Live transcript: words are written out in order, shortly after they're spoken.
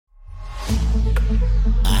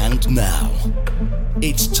And now,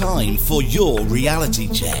 it's time for your reality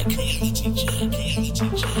check.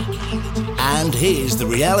 And here's the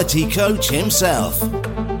reality coach himself,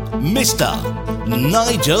 Mr.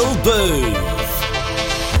 Nigel Booth.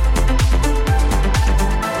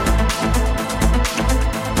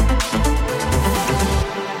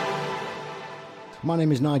 My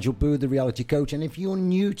name is Nigel Booth, the reality coach, and if you're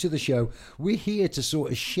new to the show, we're here to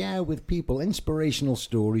sort of share with people inspirational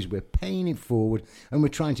stories. We're paying it forward, and we're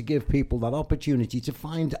trying to give people that opportunity to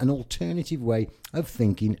find an alternative way of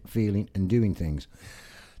thinking, feeling, and doing things.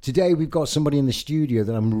 Today, we've got somebody in the studio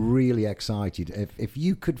that I'm really excited. If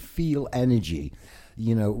you could feel energy,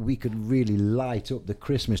 you know, we could really light up the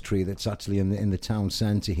Christmas tree that's actually in the town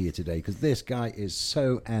centre here today, because this guy is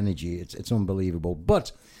so energy. It's unbelievable.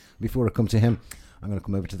 But before I come to him, I'm going to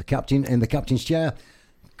come over to the captain in the captain's chair.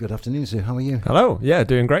 Good afternoon, sir. How are you? Hello. Yeah,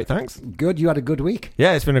 doing great, thanks. Good. You had a good week?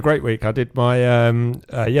 Yeah, it's been a great week. I did my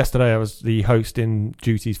yesterday. I was the host in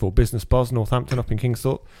duties for Business Buzz Northampton up in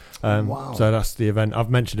Kingsthorpe. Wow. So that's the event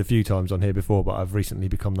I've mentioned a few times on here before, but I've recently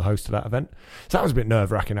become the host of that event. So that was a bit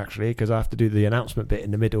nerve-wracking actually, because I have to do the announcement bit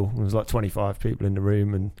in the middle. There's like 25 people in the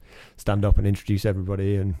room and stand up and introduce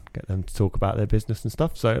everybody and get them to talk about their business and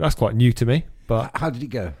stuff. So that's quite new to me. But how did it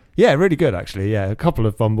go? Yeah, really good actually. Yeah, a couple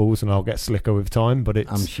of fumbles and I'll get slicker with time, but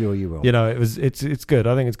I'm sure you will. You know, it's good.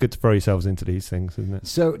 I think it's good to throw yourselves into these things, isn't it?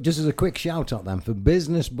 So just as a quick shout out then for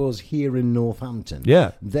Business Buzz here in Northampton.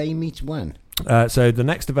 Yeah. They meet when? So the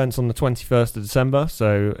next event's on the 21st of December,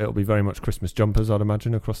 so it'll be very much Christmas jumpers, I'd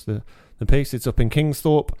imagine, across the piece. It's up in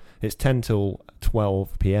Kingsthorpe. It's 10 till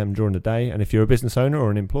 12 p.m. during the day, and if you're a business owner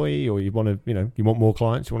or an employee, or you want to, you want more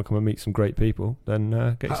clients, you want to come and meet some great people,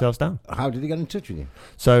 then get yourselves down. How did they get in touch with you?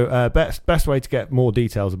 So best way to get more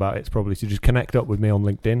details about it is probably to just connect up with me on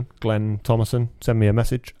LinkedIn, Glenn Thomason. Send me a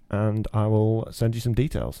message, and I will send you some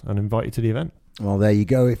details and invite you to the event. Well, there you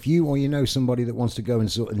go. If you or you know somebody that wants to go and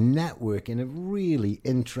sort of network in a really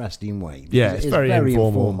interesting way. Yeah, it's very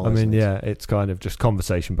informal. I mean, it? It's kind of just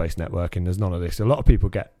conversation-based networking. There's none of this. A lot of people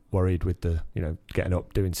get worried with the, getting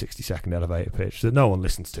up, doing 60-second elevator pitch that no one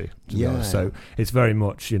listens to be honest. So it's very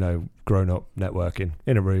much, grown-up networking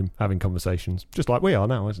in a room, having conversations, just like we are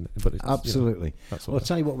now, isn't it? But it's, absolutely. Well, I'll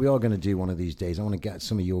tell you what we are going to do one of these days. I want to get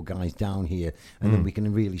some of your guys down here, and then we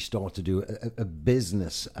can really start to do a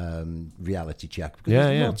business reality check. Because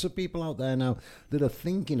there's lots of people out there now that are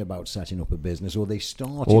thinking about setting up a business, or they've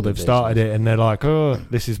started it, and they're like, oh,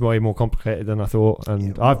 this is way more complicated than I thought.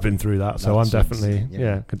 And I've been through that, so I'm definitely,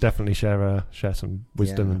 could definitely share some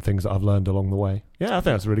wisdom and things that I've learned along the way. Yeah, I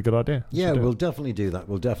think that's a really good idea. Yeah, we'll definitely do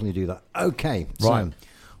that. Okay, right. So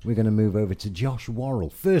we're going to move over to Josh Worrell.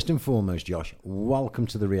 First and foremost, Josh, welcome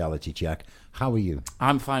to the reality check. How are you?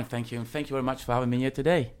 I'm fine, thank you. And thank you very much for having me here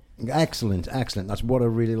today. Excellent. That's what I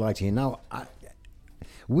really like to hear. Now,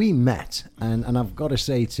 we met, and I've got to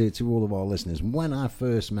say to all of our listeners, when I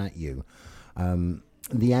first met you,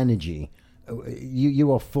 the energy...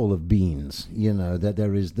 You are full of beans, that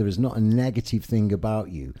there is not a negative thing about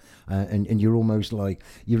you, and you're almost like,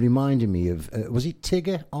 you reminded me of was it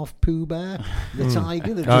Tigger off Pooh Bear, the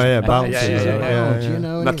tiger that just bounces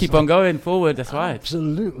around, But keep on going forward, that's right.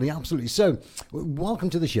 Absolutely. So welcome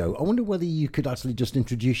to the show. I wonder whether you could actually just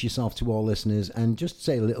introduce yourself to our listeners and just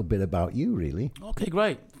say a little bit about you, really. Okay,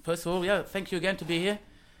 great. First of all, thank you again to be here.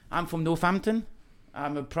 I'm from Northampton.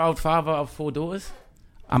 I'm a proud father of 4 daughters.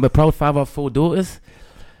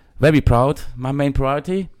 Very proud, my main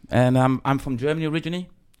priority. And I'm from Germany originally.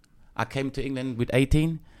 I came to England with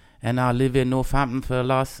 18, and I live in Northampton for the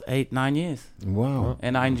last 8-9 years. Wow.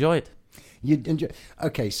 And I enjoy it. You enjoy.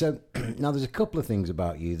 Okay, so now there's a couple of things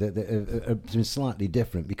about you that have been slightly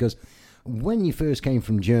different, because when you first came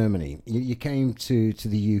from Germany, you came to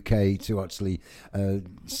the UK to actually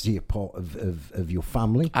see a part of your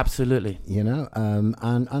family. Absolutely.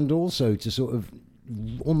 And also to sort of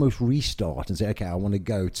almost restart and say, okay, I want to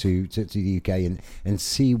go to the UK and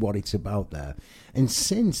see what it's about there. And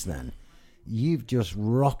since then, you've just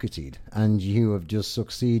rocketed, and you have just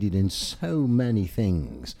succeeded in so many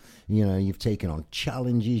things. You've taken on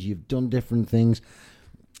challenges, you've done different things.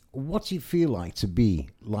 What's it feel like to be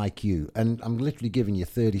like you? And I'm literally giving you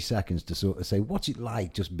 30 seconds to sort of say, what's it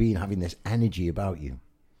like just having this energy about you?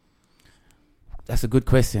 That's a good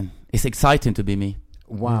question. It's exciting to be me.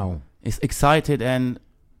 Wow. It's excited, and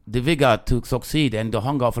the vigor to succeed and the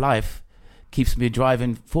hunger of life keeps me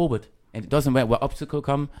driving forward. And it doesn't matter what obstacle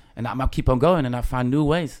come, and I keep on going, and I find new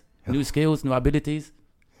ways, new skills, new abilities.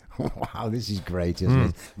 Wow, this is great, isn't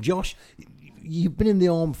it? Josh, you've been in the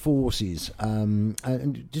armed forces,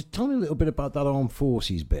 and just tell me a little bit about that armed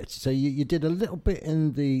forces bit. So you did a little bit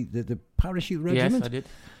in the parachute regiment? Yes, I did.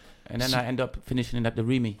 And then I end up finishing at the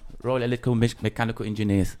REME, Royal Electrical Mechanical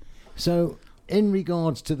Engineers. So, in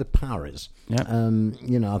regards to the paras,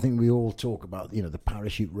 Yeah. I think we all talk about, the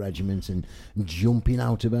parachute regiment and jumping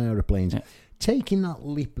out of aeroplanes. Yeah. Taking that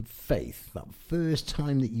leap of faith, that first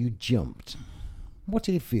time that you jumped, what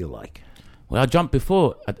did it feel like? Well, I jumped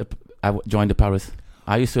before I joined the Paras.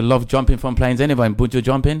 I used to love jumping from planes anyway, and bungee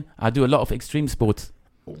jumping. I do a lot of extreme sports.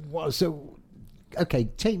 Well, so, okay,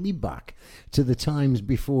 take me back to the times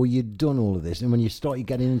before you'd done all of this and when you started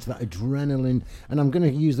getting into that adrenaline, and I'm going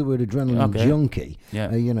to use the word adrenaline junkie,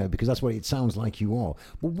 because that's what it sounds like you are.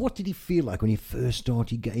 But what did it feel like when you first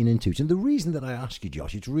started getting into it? And the reason that I ask you,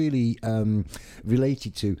 Josh, it's really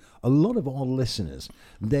related to a lot of our listeners.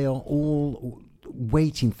 They are all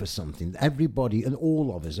waiting for something. Everybody and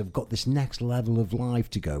all of us have got this next level of life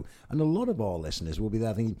to go. And a lot of our listeners will be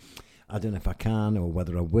there thinking, I don't know if I can, or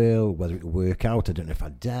whether I will, whether it will work out. I don't know if I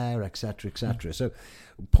dare, etc., etc. So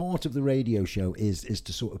part of the radio show is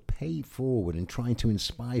to sort of pay forward and try to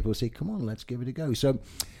inspire people, say, come on, let's give it a go. So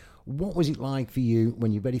what was it like for you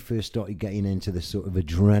when you very first started getting into this sort of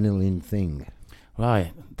adrenaline thing?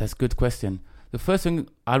 Right, that's a good question. The first thing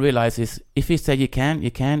I realized is if you say you can,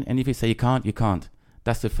 you can, and if you say you can't, you can't.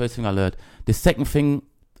 That's the first thing I learned. The second thing,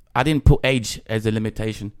 I didn't put age as a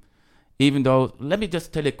limitation. Even though, let me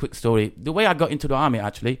just tell you a quick story. The way I got into the army,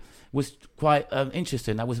 actually, was quite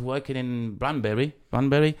interesting. I was working in Banbury,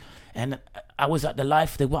 and I was at the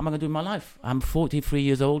life that, what am I going to do in my life? I'm 43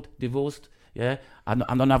 years old, divorced, I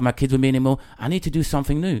don't have my kids with me anymore. I need to do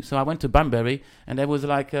something new. So I went to Banbury, and there was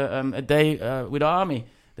like a day with the army.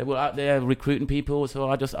 They were out there recruiting people, so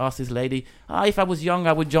I just asked this lady, if I was young,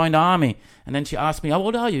 I would join the army. And then she asked me, how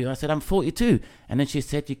old are you? I said, I'm 42. And then she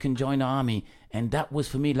said, you can join the army. And that was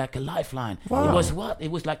for me like a lifeline. Wow. It was what? It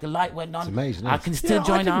was like the light went on. It's amazing. I can still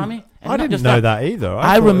join the army. And I not didn't just know that either.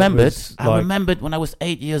 I remembered when I was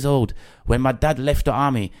 8 years old, when my dad left the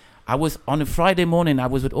army. I was on a Friday morning. I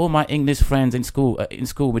was with all my English friends in school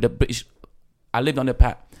with the British. I lived on the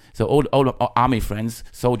pat. So all our army friends,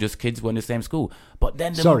 soldiers, kids were in the same school. But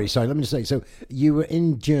then Sorry, let me just say. So you were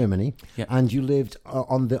in Germany and you lived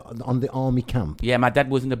on the army camp. Yeah, my dad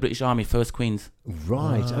was in the British Army, 1st Queens.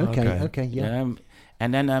 Right. Okay. Yeah.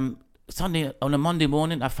 And then Sunday on a Monday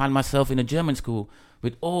morning, I found myself in a German school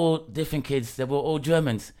with all different kids. They were all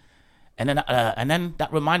Germans. And then that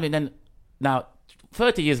reminded me. Then now,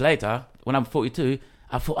 30 years later, when I'm 42.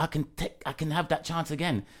 I thought I can have that chance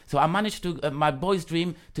again. So I managed to, my boy's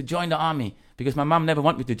dream, to join the army, because my mum never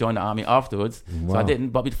wanted me to join the army afterwards. Wow. So I didn't.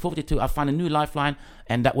 But with 42, I found a new lifeline,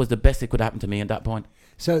 and that was the best that could happen to me at that point.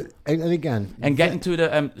 So, and again... And getting to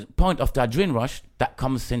the point of the adrenaline rush, that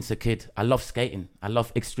comes since a kid. I love skating. I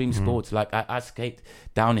love extreme sports. Like I skate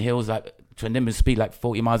down hills like tremendous speed, like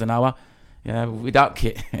 40 miles an hour. Yeah, without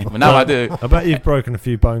kit. But now I do. I bet you've broken a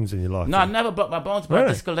few bones in your life. No, I never broke my bones, but I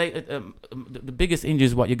dislocated. The biggest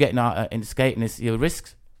injuries what you're getting out in skating is your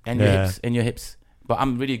wrists and your hips. But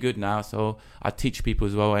I'm really good now, so I teach people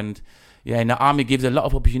as well. And and the army gives a lot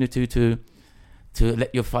of opportunity to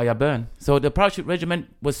let your fire burn. So the parachute regiment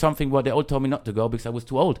was something what they all told me not to go because I was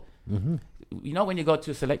too old. Mm-hmm. You know, when you go to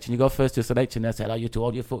a selection, you go first to a selection, they said, you're too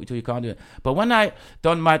old, you're 42, you can't do it. But when I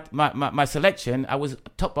done my selection, I was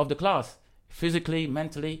top of the class. Physically,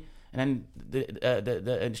 mentally, and then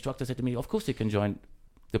the instructor said to me, of course you can join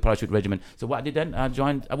the parachute regiment. So what I did then,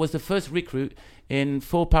 I was the first recruit in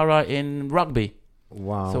 4 para in rugby.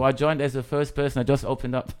 Wow. So I joined as the first person. I just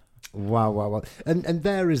opened up. Wow. And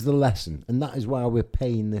there is the lesson, and that is why we're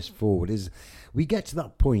paying this forward, is we get to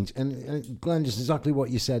that point, and Glenn, just exactly what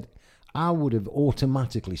you said, I would have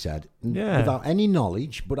automatically said, without any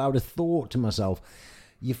knowledge, but I would have thought to myself,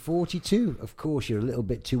 you're 42. Of course, you're a little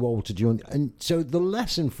bit too old to join. And so the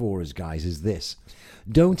lesson for us, guys, is this.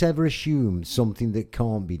 Don't ever assume something that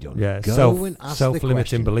can't be done. Yeah, Go and ask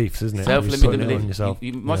self-limiting beliefs, isn't it? Self-limiting beliefs. Yourself.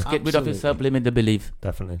 You must get rid of your self-limiting belief.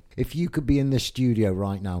 Definitely. If you could be in this studio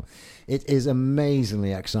right now, it is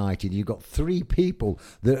amazingly exciting. You've got 3 people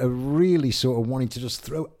that are really sort of wanting to just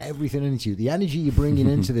throw everything into you. The energy you're bringing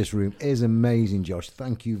into this room is amazing, Josh.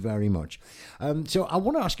 Thank you very much. So I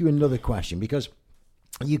want to ask you another question, because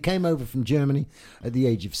you came over from Germany at the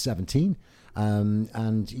age of 17,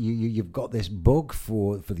 and you've got this bug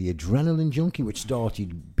for the adrenaline junkie, which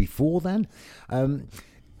started before then,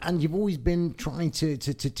 and you've always been trying to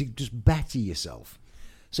just better yourself.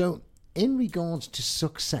 So in regards to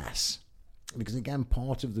success, because again,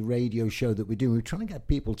 part of the radio show that we're doing, we're trying to get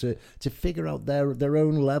people to figure out their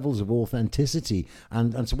own levels of authenticity,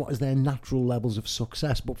 and so what is their natural levels of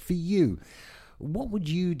success. But for you, what would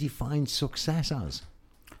you define success as?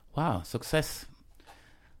 Wow, success.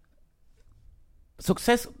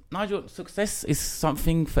 Success, Nigel, success is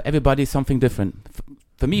something for everybody, something different.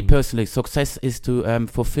 For me personally, success is to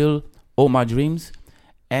fulfill all my dreams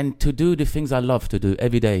and to do the things I love to do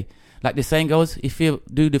every day. Like the saying goes, if you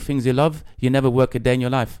do the things you love, you never work a day in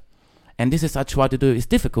your life. And this is what I try to do. It's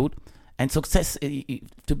difficult. And success,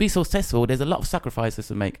 to be successful, there's a lot of sacrifices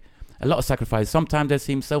to make. A lot of sacrifices. Sometimes they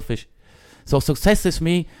seem selfish. So success is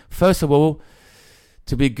me, first of all,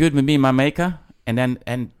 to be good with me and my maker. And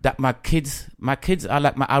that my kids are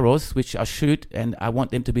like my arrows, which I shoot, and I want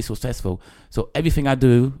them to be successful. So everything I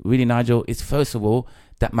do, really, Nigel, is first of all,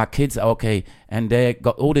 that my kids are okay. And they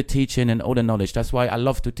got all the teaching and all the knowledge. That's why I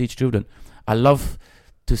love to teach children. I love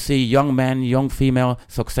to see young men, young female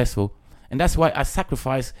successful. And that's why I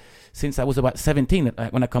sacrificed since I was about 17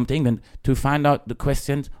 when I come to England to find out the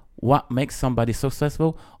questions, what makes somebody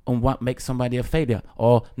successful and what makes somebody a failure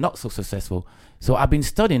or not so successful. So I've been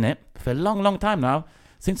studying it for a long, long time now,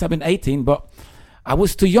 since I've been 18, but I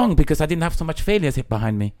was too young because I didn't have so much failures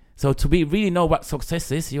behind me. So to really know what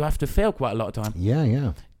success is, you have to fail quite a lot of time.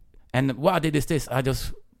 Yeah. And what I did is this, I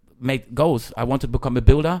just made goals. I wanted to become a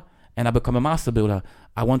builder, and I become a master builder.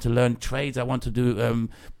 I want to learn trades. I want to do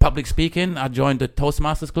public speaking. I joined the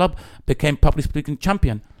Toastmasters Club, became public speaking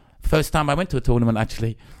champion. First time I went to a tournament,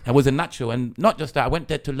 actually. I was a natural. And not just that, I went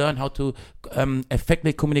there to learn how to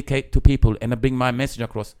effectively communicate to people and bring my message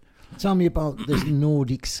across. Tell me about this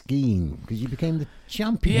Nordic skiing, because you became the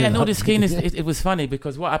champion. Yeah, Nordic skiing, it was funny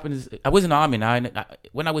because what happened is, I was in the army now, and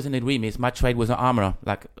when I was in the remit, my trade was an armourer,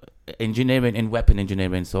 like engineering and weapon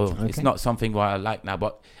engineering. So it's not something what I like now,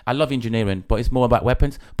 but I love engineering, but it's more about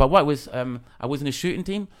weapons. But what was, I was in a shooting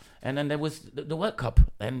team, and then there was the World Cup,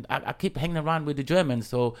 and I keep hanging around with the Germans.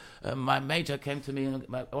 So my major came to me,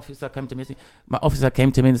 my officer came to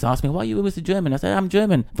me and asked me, why are you with the German? I said, I'm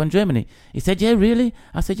German, from Germany. He said, yeah, really?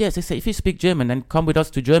 I said, yes. He said, if you speak German, then come with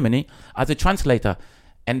us to Germany as a translator.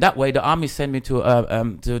 And that way, the army sent me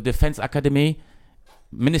to Defense Academy,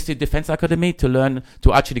 Ministry of Defense Academy, to learn,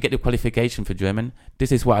 to actually get the qualification for German.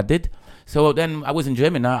 This is what I did. So then I was in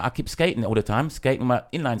Germany. Now I keep skating all the time, skating my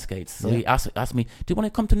inline skates. So he asked me, do you want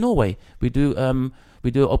to come to Norway? We do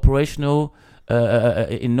operational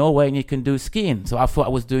in Norway, and you can do skiing. So I thought I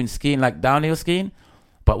was doing skiing, like downhill skiing.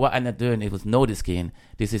 But what I ended up doing, it was Nordic skiing.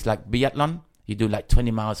 This is like biathlon. You do like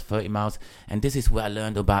 20 miles, 30 miles. And this is where I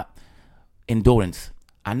learned about endurance.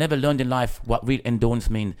 I never learned in life what real endurance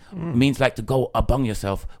means. Means like to go among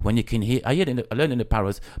yourself when you can hear. I learned in the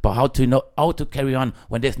Paris, but how to carry on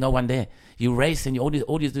when there's no one there. You race and all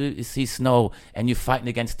you do is see snow, and you're fighting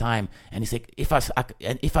against time. And you say, if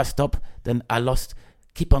I stop, then I lost.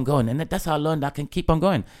 Keep on going, and that's how I learned I can keep on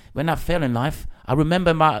going. When I fail in life, I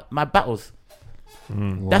remember my battles.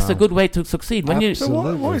 Wow. That's a good way to succeed. So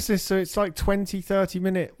what is this? So it's like 20, 30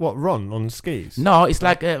 minute run on skis? No, it's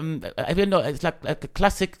like it's like a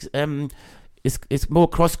classic. It's more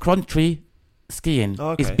cross country skiing.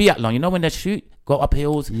 Okay. It's biathlon. You know when they shoot, go up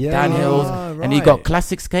hills, down hills, and you got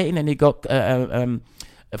classic skating and you got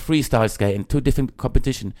freestyle skating. Two different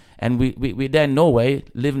competition. And we there in Norway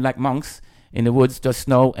living like monks in the woods, just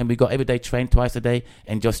snow, and we got every day train twice a day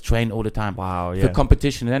and just train all the time. Wow, yeah. For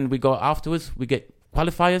competition. And then we go afterwards, we get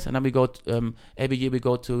qualifiers, and then we go every year we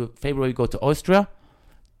go to February, we go to Austria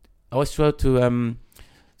to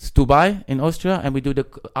Dubai in Austria, and we do the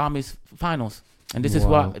Army's finals. And this is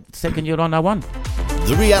what second year on I won.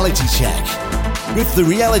 The Reality Check with the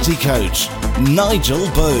reality coach, Nigel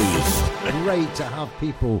Booth. Great to have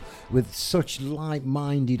people with such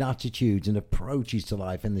like-minded attitudes and approaches to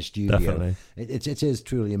life in the studio. Definitely. It is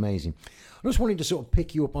truly amazing. I just wanted to sort of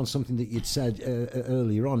pick you up on something that you'd said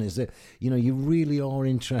earlier on, is that, you really are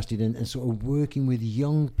interested in sort of working with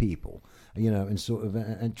young people, and sort of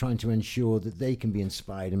and trying to ensure that they can be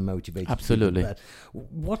inspired and motivated. Absolutely.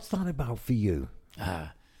 What's that about for you?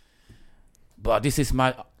 But this is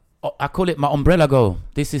I call it my umbrella goal.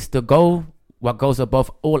 This is the goal what goes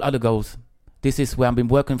above all other goals. This is where I've been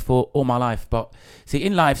working for all my life. But see,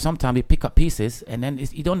 in life, sometimes you pick up pieces and then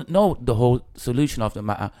you don't know the whole solution of the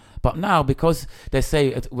matter. But now, because they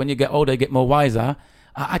say when you get older, you get more wiser,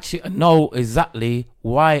 I actually know exactly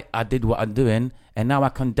why I did what I'm doing, and now I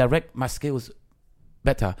can direct my skills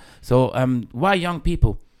better. So why young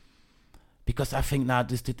people? Because I think now,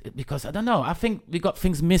 because I don't know, I think we got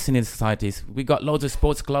things missing in societies. We got loads of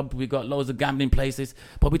sports clubs, we got loads of gambling places,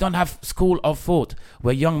 but we don't have school of thought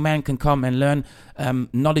where young men can come and learn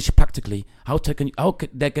knowledge practically, how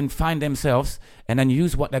they can find themselves and then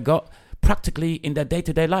use what they got practically in their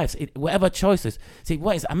day-to-day lives, whatever choices. See,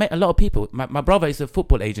 I met a lot of people. My brother is a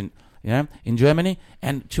football agent, in Germany,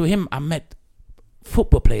 and through him I met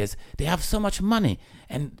football players, they have so much money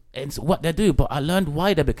and it's what they do, but I learned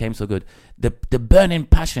why they became so good. The burning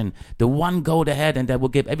passion, the one goal they had, and they will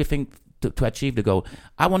give everything to achieve the goal.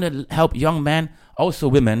 I want to help young men, also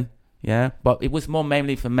women, but it was more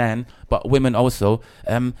mainly for men, but women also,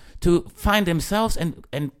 to find themselves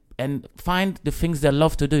and find the things they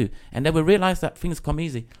love to do. And they will realize that things come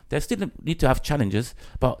easy. They still need to have challenges,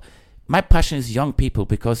 but my passion is young people,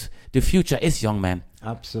 because the future is young men.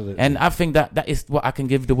 Absolutely. And I think that is what I can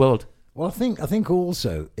give the world. Well, I think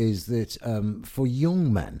also is that for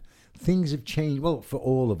young men, things have changed. Well, for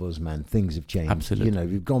all of us men, things have changed. Absolutely.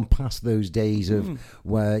 We've gone past those days of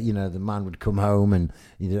where, the man would come home and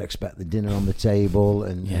you'd expect the dinner on the table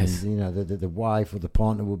and, Yes. and the wife or the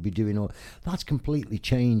partner would be doing all. That's completely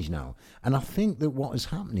changed now. And I think that what is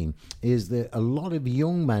happening is that a lot of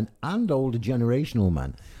young men and older generational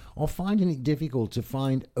men are finding it difficult to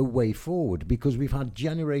find a way forward, because we've had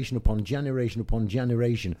generation upon generation upon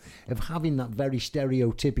generation of having that very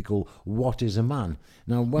stereotypical what is a man.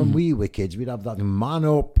 Now, when we were kids, we'd have that man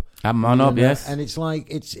up. Yes. And it's like,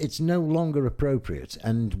 it's no longer appropriate.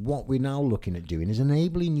 And what we're now looking at doing is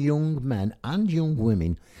enabling young men and young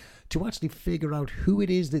women to actually figure out who it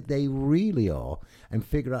is that they really are and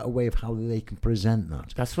figure out a way of how they can present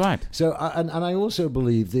that. That's right. So, and I also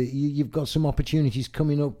believe that you've got some opportunities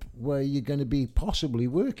coming up where you're going to be possibly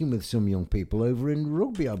working with some young people over in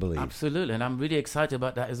rugby, I believe. Absolutely. And I'm really excited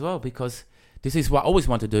about that as well, because this is what I always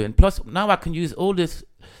want to do. And plus, now I can use all this.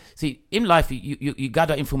 See, in life, you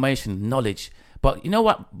gather information, knowledge. But you know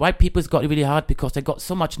what? Why people's got it really hard? Because they got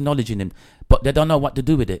so much knowledge in them, but they don't know what to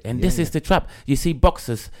do with it. And this is the trap. You see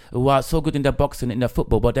boxers who are so good in their boxing, in their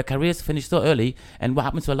football, but their careers finish so early. And what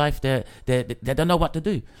happens to life? They don't know what to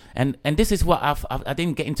do. And this is what I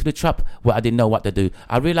didn't get into the trap where I didn't know what to do.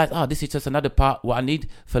 I realized, this is just another part what I need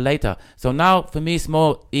for later. So now for me, it's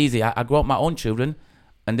more easy. I grow up my own children,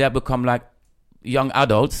 and they become like young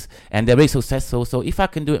adults, and they're very successful. So if I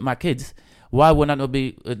can do it with my kids, why would I not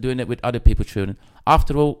be doing it with other people's children?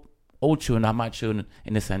 After all children are my children,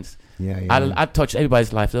 in a sense. I touch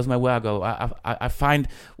everybody's life. Doesn't matter where I go. I find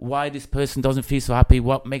why this person doesn't feel so happy,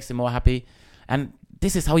 what makes them more happy. And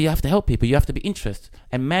this is how you have to help people. You have to be interested.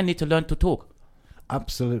 And men need to learn to talk.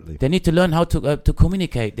 Absolutely. They need to learn how to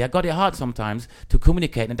communicate. They got it hard sometimes to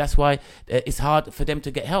communicate. And that's why it's hard for them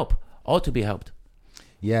to get help or to be helped.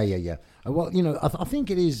 Yeah. Well, I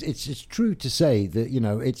think it is. It's true to say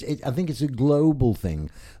that I think it's a global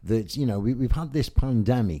thing that we've had this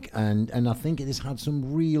pandemic, and I think it has had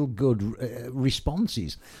some real good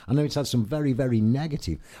responses. I know it's had some very, very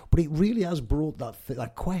negative, but it really has brought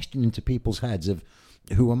that question into people's heads of,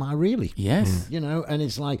 who am I really? Yes. And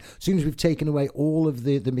it's like, as soon as we've taken away all of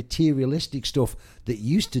the materialistic stuff that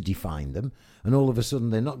used to define them, and all of a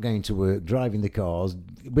sudden they're not going to work, driving the cars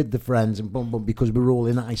with the friends and boom, because we're all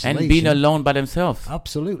in isolation. And being alone by themselves.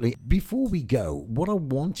 Absolutely. Before we go, what I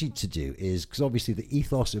wanted to do is, because obviously the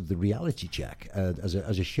ethos of the reality check as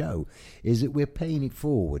a show is that we're paying it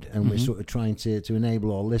forward, and we're sort of trying to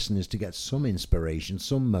enable our listeners to get some inspiration,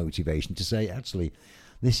 some motivation to say, actually,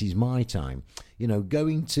 this is my time.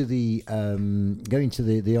 Going to the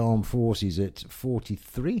armed forces at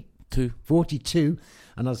 42,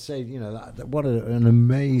 and I'd say, what an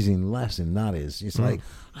amazing lesson that is. It's like,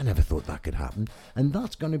 I never thought that could happen. And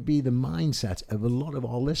that's going to be the mindset of a lot of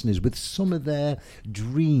our listeners with some of their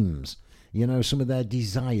dreams, some of their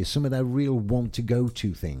desires, some of their real want to go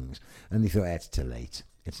to things. And they thought, it's too late.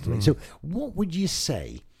 It's too late. So what would you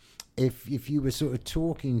say if you were sort of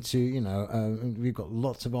talking to, we've got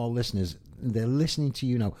lots of our listeners, they're listening to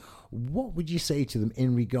you now, what would you say to them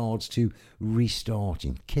in regards to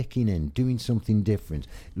restarting, kicking in, doing something different,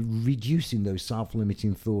 reducing those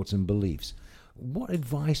self-limiting thoughts and beliefs? What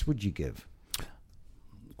advice would you give?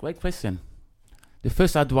 Great question. The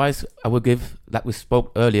first advice I would give, like we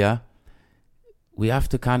spoke earlier, we have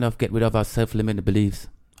to kind of get rid of our self-limiting beliefs.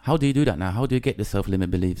 How do you do that now? How do you get the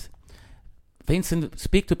self-limiting beliefs? For instance,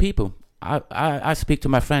 speak to people. I speak to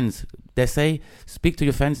my friends. They say, speak to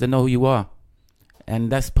your friends, they know who you are.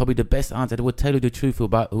 And that's probably the best answer. They will tell you the truth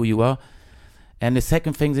about who you are. And the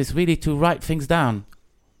second thing is really to write things down.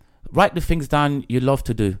 Write the things down you love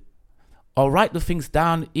to do. Or write the things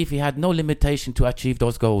down if you had no limitation to achieve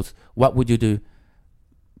those goals. What would you do?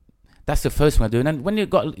 That's the first one I do. And then when you're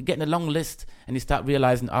getting a long list and you start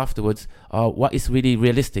realizing afterwards what is really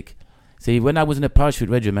realistic. See, when I was in a parachute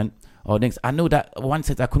regiment, or things, I know that one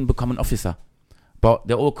said I couldn't become an officer, but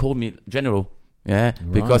they all called me general,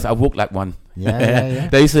 because I walk like one. Yeah.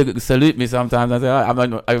 They used to salute me sometimes. I say, I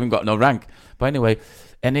haven't got no rank. But anyway,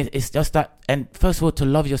 and it's just that. And first of all, to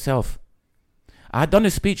love yourself. I had done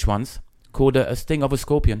a speech once called "A Sting of a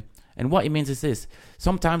Scorpion," And what it means is this.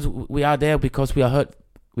 Sometimes we are there because we are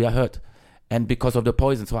hurt. And because of the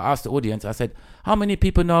poison. So I asked the audience, I said, how many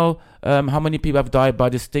people know how many people have died by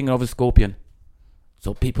the sting of a scorpion?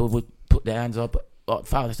 So people would put their hands up.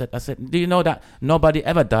 I said, do you know that nobody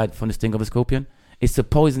ever died from the sting of a scorpion? It's the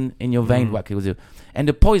poison in your vein what kills you. And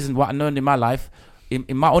the poison, what I learned in my life,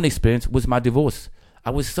 in my own experience, was my divorce. I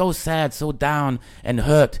was so sad, so down and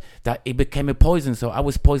hurt that it became a poison. So I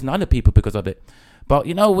was poisoning other people because of it. But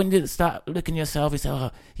you know, when you start looking at yourself, you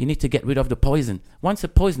say, you need to get rid of the poison. Once the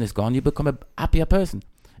poison is gone, you become a happier person.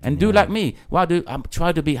 And do like me. What I do, I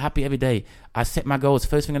try to be happy every day. I set my goals.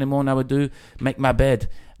 First thing in the morning I would do, make my bed.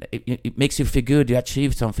 It makes you feel good. You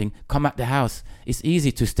achieved something. Come out the house. It's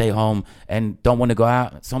easy to stay home and don't want to go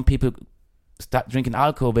out. Some people start drinking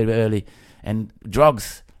alcohol very early and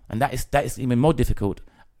drugs. And that is even more difficult.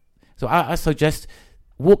 So I suggest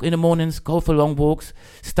walk in the mornings, go for long walks,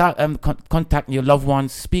 start contacting your loved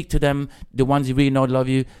ones, speak to them, the ones you really know love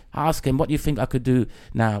you, ask them, what do you think I could do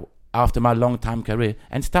now after my long time career?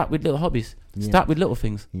 And start with little hobbies. Start with little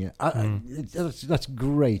things. Yeah, that's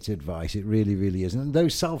great advice. It really, really is. And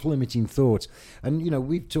those self-limiting thoughts. And, you know,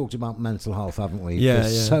 we've talked about mental health, haven't we, for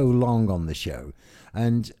so long on the show.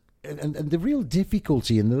 And the real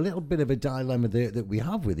difficulty and the little bit of a dilemma that we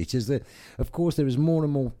have with it is that, of course, there is more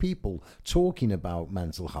and more people talking about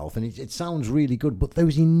mental health, and it sounds really good, but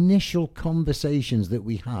those initial conversations that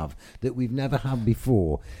we have that we've never had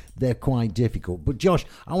before, they're quite difficult. But Josh,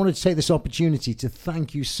 I wanted to take this opportunity to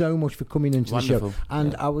thank you so much for coming into the show,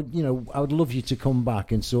 and I would love you to come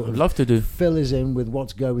back and sort of love to do fill us in with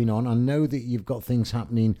what's going on. I know that you've got things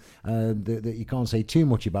happening that you can't say too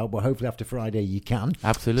much about, but hopefully after Friday you can.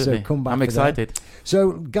 Absolutely. So come back. I'm excited.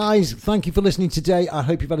 So guys, thank you for listening today. I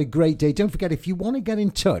hope you've had a great day. Don't forget, if you want to get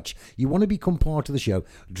in touch, you want to become part of the show,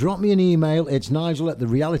 drop me an email. It's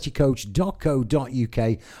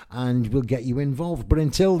nigel@therealitycoach.co.uk and we'll get you involved. But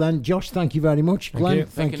until then, Josh, thank you very much. Glenn,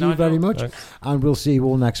 thank you very much. Thanks. And we'll see you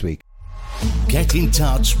all next week. Get in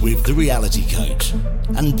touch with The Reality Coach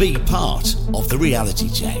and be part of The Reality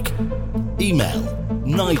Check. Email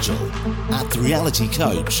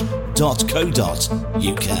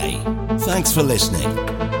nigel@therealitycoach.co.uk. Thanks for listening.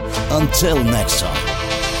 Until next time.